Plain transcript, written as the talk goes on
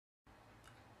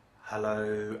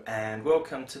Hello and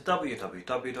welcome to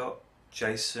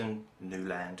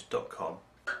www.jasonnewland.com.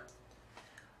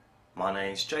 My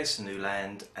name is Jason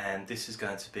Newland and this is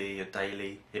going to be a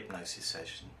daily hypnosis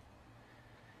session.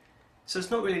 So it's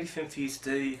not really anything for you to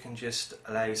do. You can just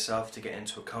allow yourself to get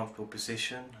into a comfortable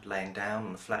position, laying down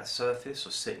on a flat surface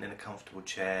or sitting in a comfortable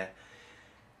chair,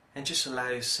 and just allow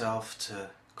yourself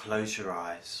to close your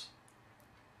eyes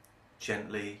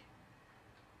gently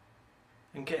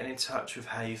and getting in touch with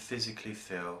how you physically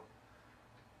feel,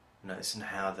 noticing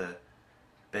how the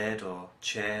bed or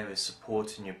chair is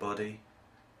supporting your body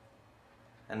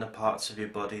and the parts of your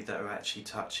body that are actually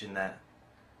touching that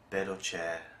bed or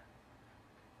chair.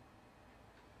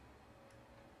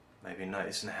 Maybe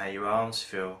noticing how your arms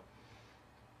feel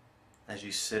as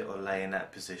you sit or lay in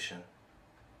that position.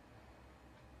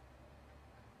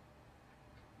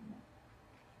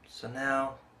 So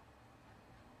now,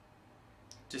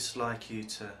 just like you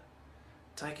to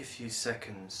take a few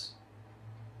seconds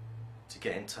to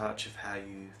get in touch with how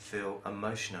you feel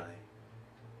emotionally.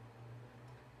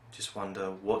 Just wonder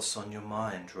what's on your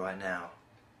mind right now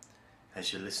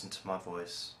as you listen to my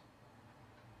voice.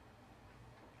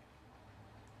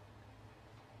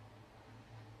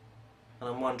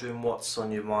 And I'm wondering what's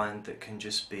on your mind that can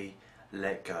just be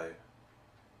let go.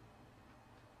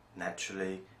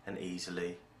 Naturally and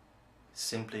easily,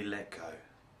 simply let go.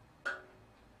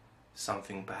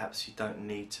 Something perhaps you don't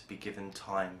need to be given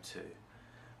time to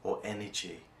or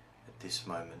energy at this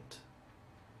moment.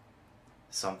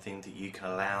 Something that you can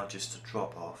allow just to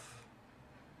drop off,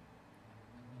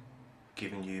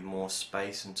 giving you more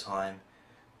space and time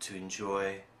to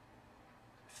enjoy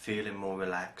feeling more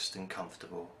relaxed and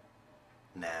comfortable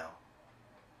now.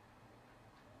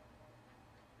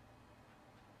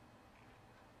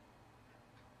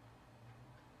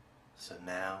 So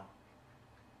now,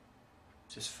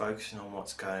 just focusing on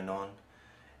what's going on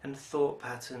and the thought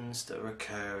patterns that are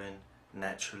occurring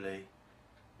naturally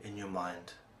in your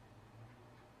mind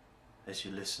as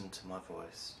you listen to my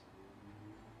voice.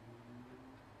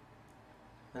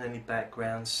 And any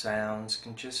background sounds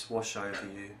can just wash over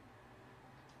you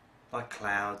like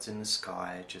clouds in the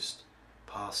sky just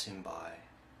passing by,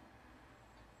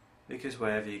 because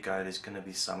wherever you go there's going to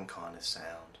be some kind of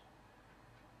sound,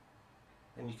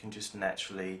 and you can just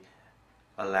naturally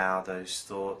allow those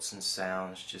thoughts and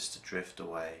sounds just to drift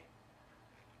away,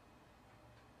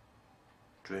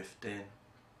 drifting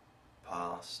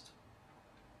past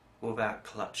without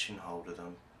clutching hold of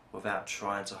them, without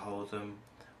trying to hold them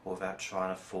or without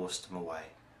trying to force them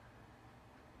away.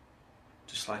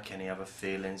 Just like any other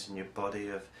feelings in your body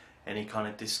of any kind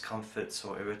of discomforts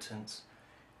or irritants,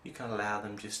 you can allow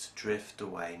them just to drift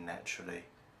away naturally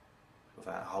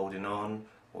without holding on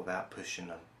or without pushing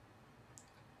them.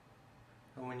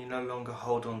 And when you no longer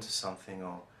hold on to something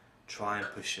or try and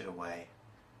push it away,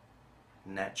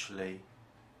 naturally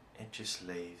it just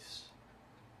leaves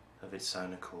of its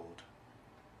own accord.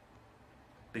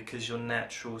 Because your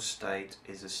natural state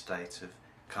is a state of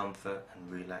comfort and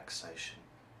relaxation.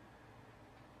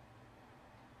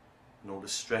 And all the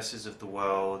stresses of the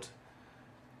world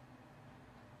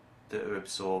that are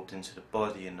absorbed into the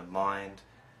body and the mind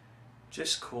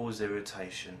just cause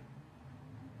irritation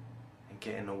and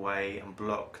get in the way and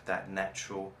block that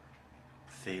natural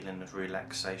feeling of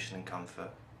relaxation and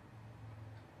comfort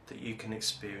that you can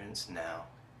experience now,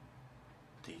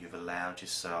 that you've allowed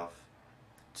yourself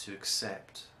to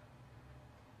accept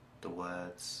the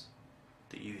words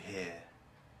that you hear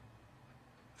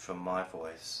from my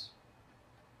voice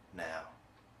now.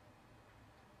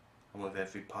 And with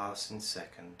every passing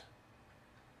second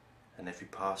and every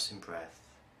passing breath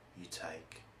you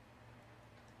take,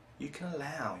 you can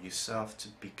allow yourself to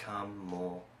become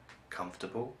more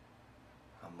comfortable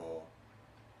and more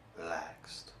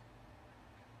relaxed.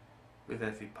 With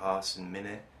every passing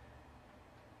minute,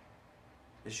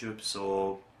 as you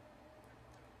absorb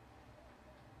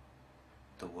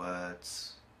the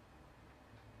words,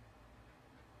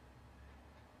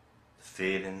 the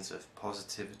feelings of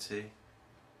positivity,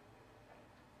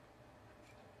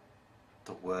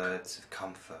 the words of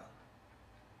comfort,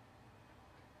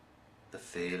 the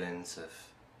feelings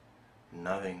of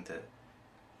knowing that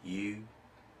you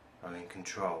are in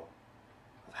control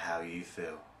of how you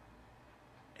feel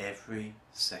every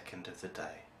second of the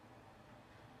day.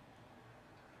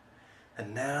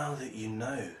 And now that you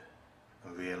know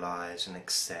and realise and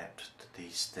accept that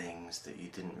these things that you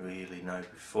didn't really know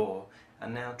before are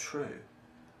now true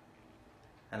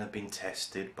and have been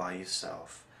tested by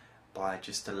yourself, by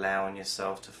just allowing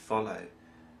yourself to follow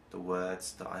the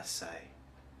words that I say,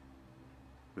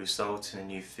 resulting in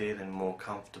you feeling more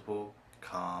comfortable,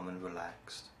 calm and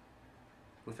relaxed.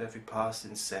 with every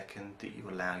passing second that you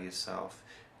allow yourself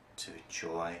to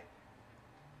enjoy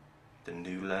the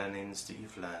new learnings that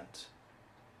you've learnt,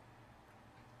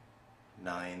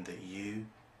 knowing that you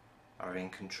are in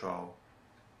control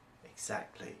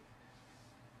exactly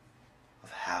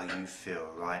of how you feel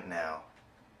right now,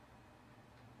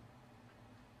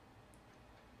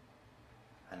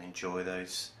 and enjoy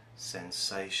those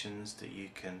sensations that you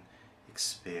can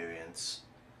experience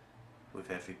with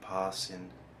every passing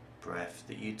breath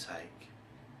that you take,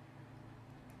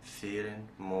 feeling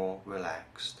more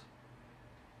relaxed.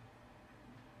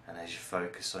 And as you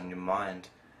focus on your mind,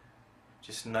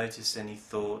 just notice any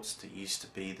thoughts that used to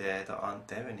be there that aren't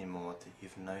there anymore, that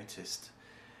you've noticed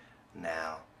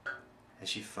now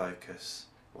as you focus,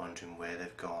 wondering where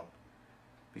they've gone,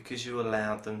 because you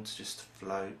allowed them to just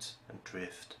float and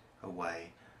drift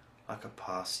away like a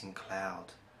passing cloud,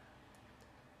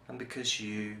 and because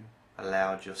you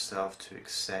allowed yourself to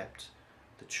accept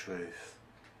the truth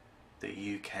that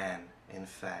you can in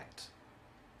fact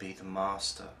be the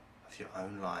master of your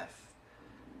own life,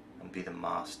 and be the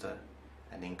master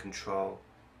and in control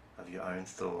of your own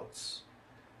thoughts,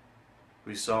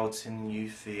 resulting in you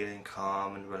feeling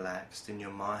calm and relaxed in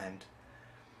your mind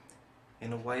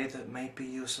in a way that maybe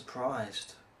you're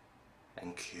surprised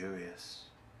and curious.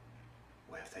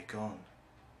 Where have they gone?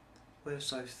 Where's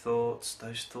those thoughts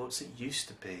that used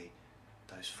to be,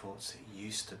 those thoughts that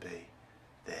used to be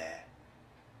there,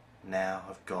 now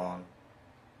have gone,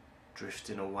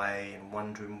 drifting away and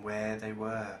wondering where they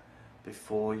were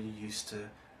before you used to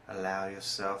allow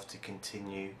yourself to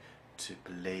continue to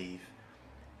believe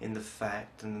in the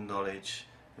fact and the knowledge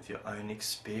of your own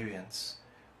experience,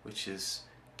 which has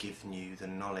given you the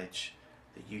knowledge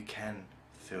that you can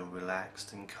feel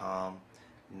relaxed and calm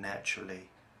naturally,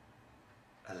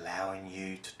 allowing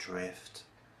you to drift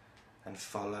and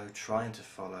follow, trying to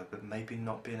follow, but maybe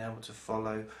not being able to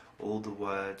follow all the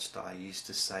words that I used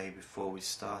to say before we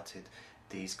started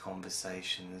these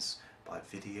conversations by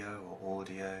video or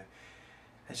audio.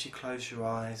 As you close your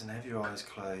eyes and have your eyes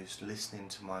closed, listening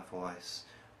to my voice,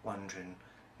 wondering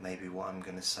maybe what I'm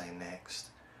going to say next,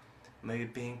 maybe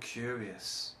being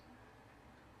curious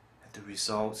at the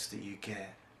results that you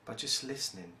get by just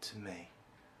listening to me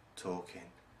talking.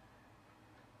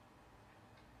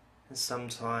 And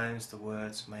sometimes the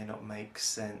words may not make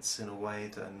sense in a way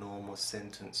that a normal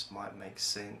sentence might make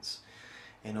sense,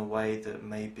 in a way that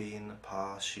maybe in the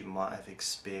past you might have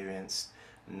experienced,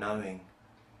 knowing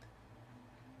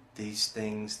these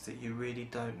things that you really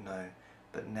don't know,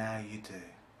 but now you do,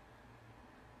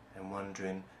 and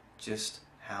wondering just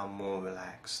how more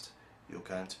relaxed you're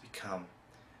going to become,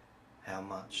 how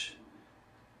much,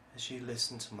 as you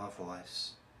listen to my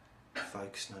voice,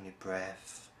 focusing on your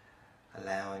breath,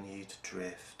 allowing you to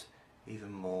drift even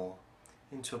more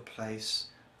into a place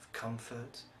of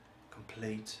comfort,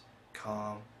 complete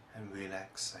calm and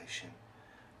relaxation,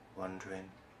 wondering,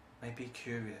 maybe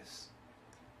curious,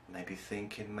 maybe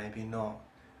thinking, maybe not,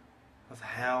 of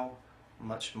how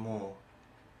much more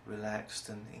relaxed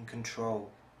and in control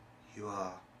you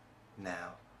are now,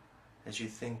 as you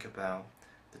think about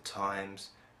the times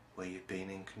where you've been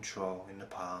in control in the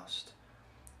past,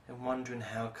 and wondering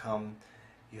how come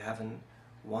you haven't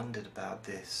wondered about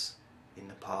this in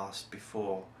the past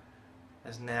before,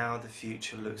 as now the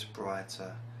future looks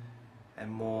brighter and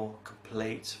more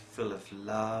complete, full of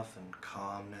love and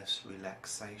calmness,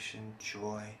 relaxation,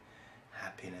 joy,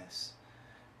 happiness,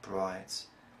 bright,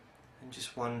 and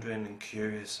just wondering and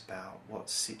curious about what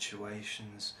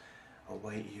situations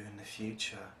await you in the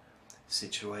future,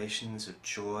 situations of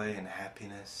joy and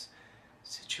happiness,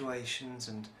 situations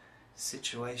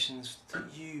that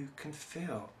you can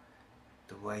feel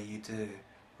the way you do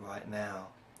right now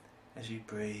as you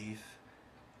breathe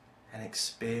and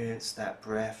experience that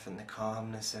breath and the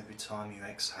calmness every time you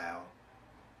exhale,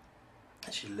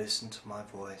 as you listen to my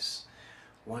voice,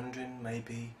 wondering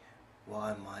maybe what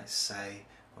I might say,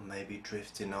 or maybe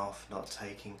drifting off, not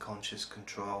taking conscious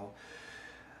control,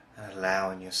 and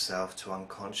allowing yourself to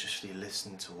unconsciously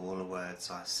listen to all the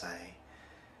words I say,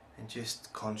 and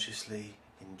just consciously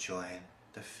enjoying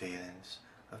the feelings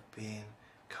of being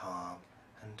calm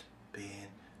and being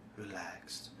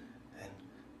relaxed and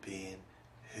being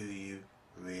who you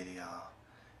really are,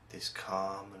 this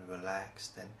calm and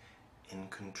relaxed and in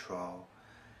control,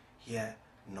 yet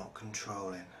not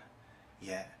controlling,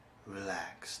 yet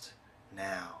relaxed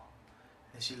now,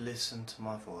 as you listen to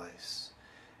my voice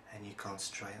and you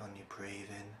concentrate on your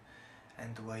breathing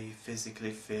and the way you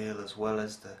physically feel, as well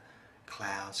as the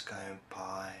clouds going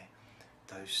by,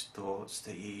 those thoughts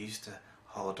that you used to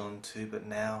hold on to but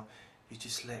now you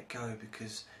just let go,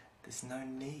 because there's no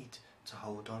need to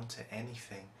hold on to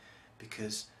anything,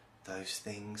 because those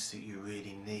things that you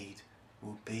really need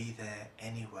will be there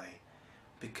anyway,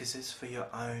 because it's for your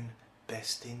own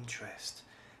best interest,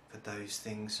 for those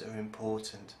things that are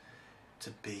important to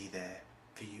be there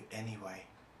for you anyway,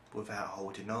 without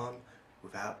holding on,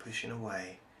 without pushing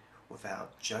away,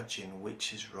 without judging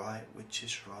which is right, which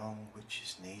is wrong, which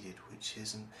is needed, which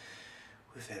isn't,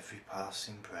 with every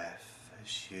passing breath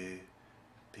as you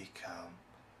become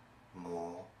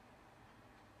more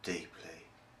deeply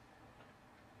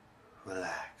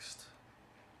relaxed.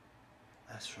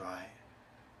 That's right.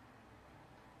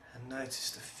 And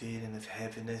notice the feeling of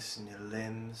heaviness in your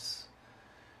limbs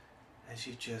as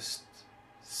you just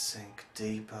sink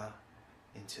deeper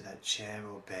into that chair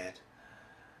or bed,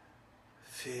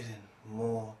 feeling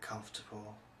more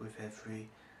comfortable with every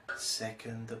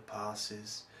second that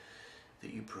passes,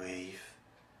 that you breathe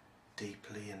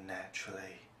deeply and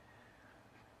naturally,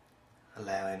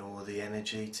 allowing all the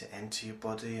energy to enter your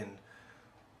body, and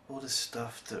all the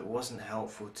stuff that wasn't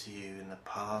helpful to you in the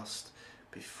past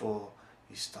before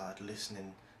you started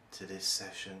listening to this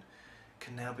session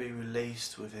can now be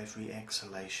released with every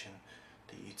exhalation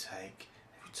that you take,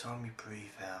 every time you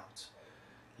breathe out,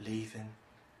 leaving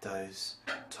those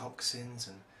toxins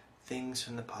and things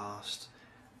from the past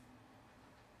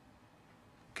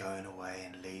going away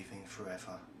and leaving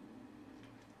forever.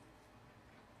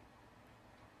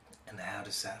 And how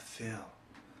does that feel?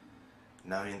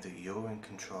 Knowing that you're in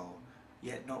control,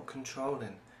 yet not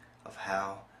controlling of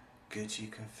how good you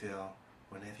can feel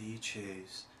whenever you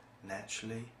choose,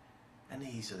 naturally and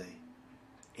easily,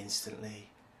 instantly,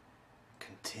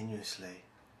 continuously,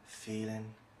 feeling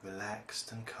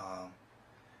relaxed and calm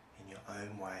in your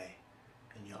own way,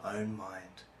 in your own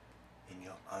mind, in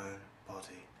your own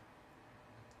body.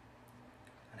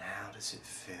 And how does it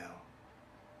feel,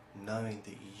 knowing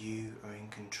that you are in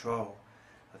control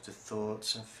of the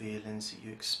thoughts and feelings that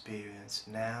you experience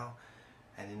now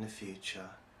and in the future,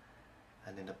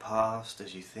 and in the past,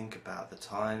 as you think about the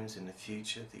times in the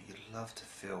future that you'd love to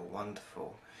feel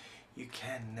wonderful, you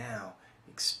can now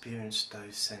experience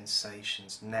those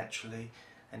sensations naturally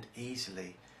and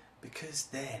easily, because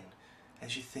then,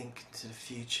 as you think into the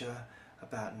future,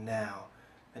 about now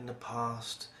and the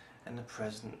past and the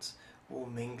present, all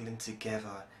mingling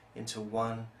together into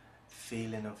one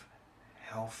feeling of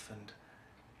health and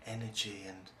energy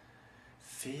and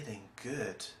feeling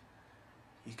good,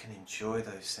 you can enjoy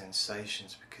those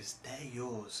sensations because they're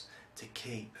yours to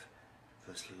keep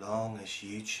for as long as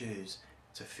you choose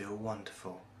to feel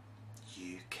wonderful.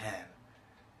 You can,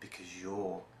 because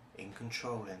you're in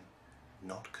controlling,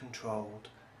 not controlled,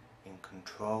 in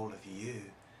control of you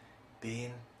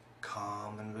being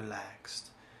calm and relaxed,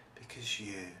 because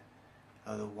you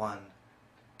are the one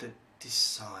that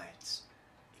decides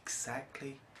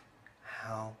exactly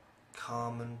how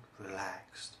calm and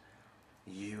relaxed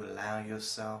you allow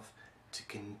yourself to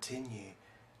continue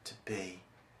to be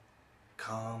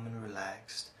calm and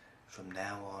relaxed from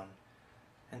now on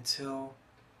until,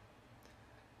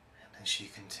 and as you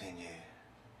continue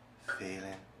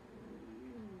feeling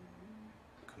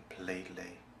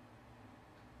completely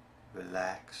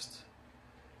relaxed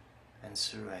and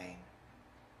serene,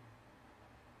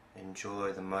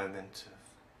 enjoy the moment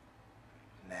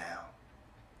of now.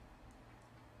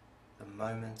 The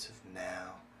moment of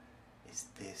now is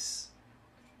this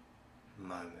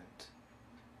moment,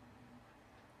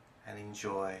 and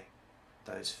enjoy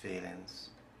those feelings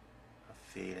of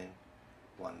feeling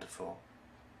wonderful.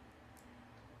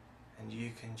 And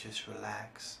you can just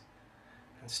relax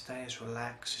and stay as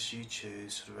relaxed as you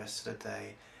choose for the rest of the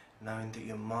day, knowing that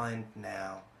your mind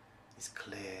now is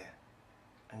clear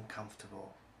and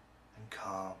comfortable and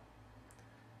calm,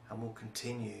 and will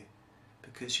continue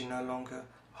because you no longer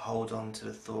hold on to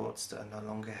the thoughts that are no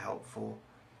longer helpful,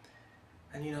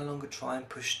 and you no longer try and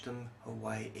push them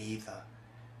away either,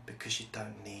 because you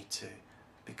don't need to,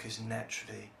 because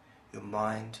naturally your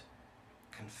mind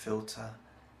can filter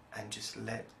and just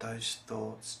let those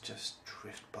thoughts just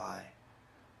drift by,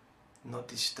 not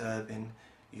disturbing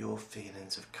your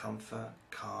feelings of comfort,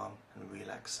 calm and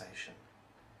relaxation.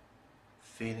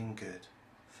 Feeling good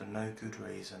for no good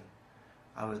reason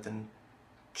other than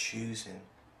choosing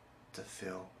to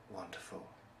feel wonderful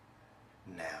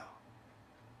now.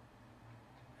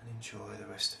 And enjoy the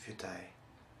rest of your day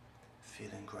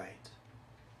feeling great.